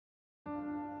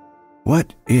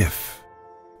What if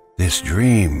this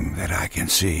dream that I can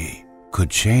see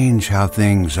could change how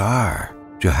things are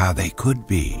to how they could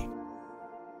be?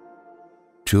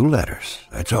 2 letters,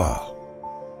 that's all.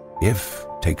 If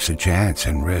takes a chance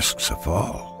and risks a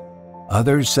fall.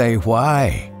 Others say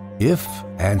why. If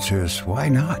answers why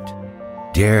not.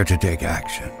 Dare to take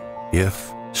action.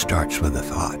 If starts with a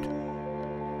thought.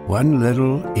 One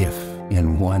little if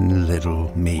in one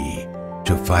little me,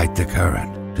 to fight the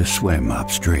current, to swim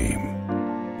upstream.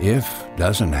 If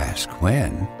doesn't ask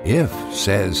when. If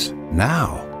says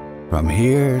now. From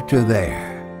here to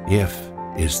there. If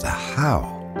is the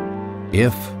how.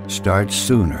 If starts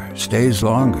sooner, stays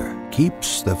longer,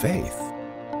 keeps the faith.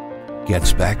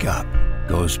 Gets back up,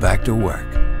 goes back to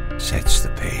work, sets the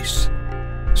pace.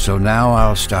 So now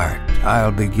I'll start,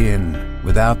 I'll begin.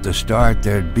 Without the start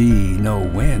there'd be no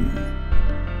win.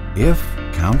 If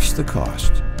counts the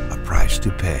cost, a price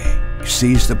to pay.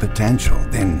 Sees the potential,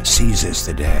 then seizes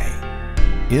the day.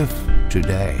 If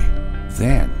today,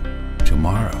 then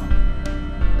tomorrow.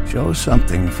 Show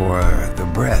something for the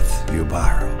breath you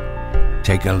borrow.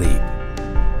 Take a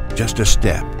leap, just a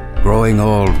step, growing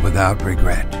old without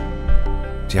regret.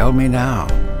 Tell me now,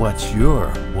 what's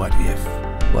your what if?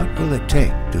 What will it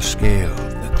take to scale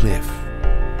the cliff?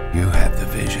 You have the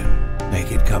vision,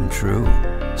 make it come true.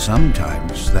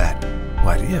 Sometimes that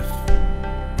what if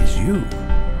is you.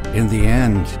 In the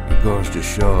end, it goes to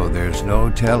show there's no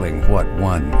telling what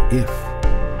one if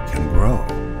can grow.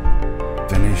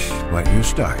 Finish what you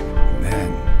start, and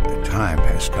then the time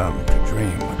has come to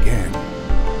dream again.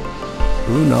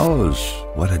 Who knows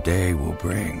what a day will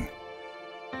bring?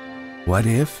 What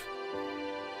if?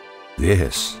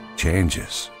 This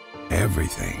changes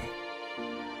everything.